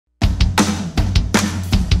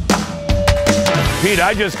Pete,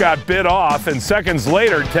 I just got bit off, and seconds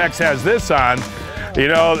later, Tex has this on. You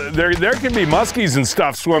know, there can be muskies and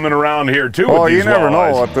stuff swimming around here too. Oh, with you these never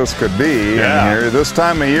walleyes. know what this could be Yeah. in here. This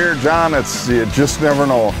time of year, John, you just never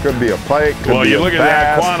know. Could be a pike, could Well, be you a look at bass,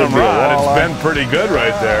 that quantum could be a rod, walleye. it's been pretty good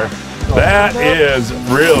right there. That is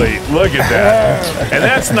really, look at that. And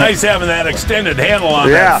that's nice having that extended handle on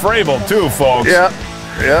that Frabill too, folks. Yeah,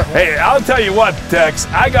 yeah. Hey, I'll tell you what, Tex,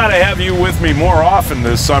 I gotta have you with me more often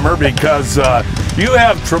this summer because you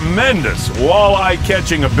have tremendous walleye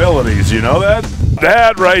catching abilities, you know that?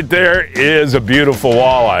 That right there is a beautiful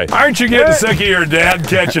walleye. Aren't you getting sick of your dad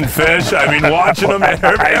catching fish? I mean, watching him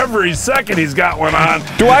every second he's got one on.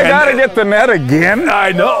 Do I gotta get the net again?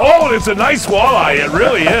 I know. Oh, it's a nice walleye. It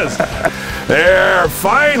really is. There,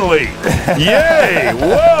 finally. Yay.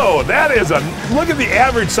 Whoa, that is look at the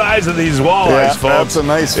average size of these walleyes, folks. That's a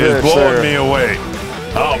nice fish. It's blowing there. me away.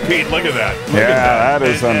 Oh, Pete, look at that. Look at that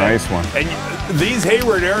is a nice one. And these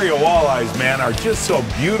Hayward area walleyes, man, are just so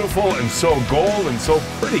beautiful and so gold and so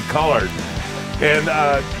pretty colored. And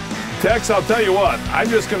Tex, I'll tell you what, I'm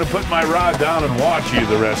just going to put my rod down and watch you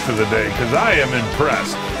the rest of the day because I am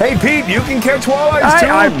impressed. Hey, Pete, you can catch walleyes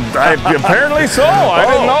too? Apparently so. I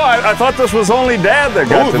didn't know. I thought this was only Dad that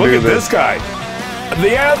got to look do at this guy.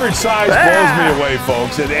 The average size blows me away,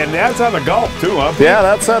 folks, and that's on the gulp too, huh, Pete? Yeah,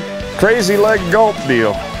 that's a crazy leg gulp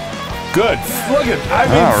deal. Good. Look at, I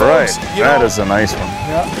mean, all folks, right. you That know, is a nice one.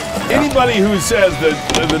 anybody who says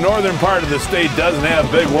that the northern part of the state doesn't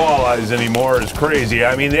have big walleyes anymore is crazy.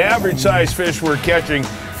 I mean, the average size fish we're catching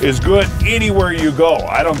is good anywhere you go.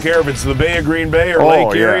 I don't care if it's the Bay of Green Bay or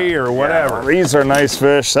Lake Erie or whatever. Yeah, these are nice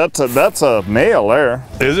fish. That's a male there.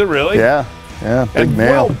 Is it really? Yeah, big and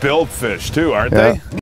male. well-built fish too, aren't Yeah. they?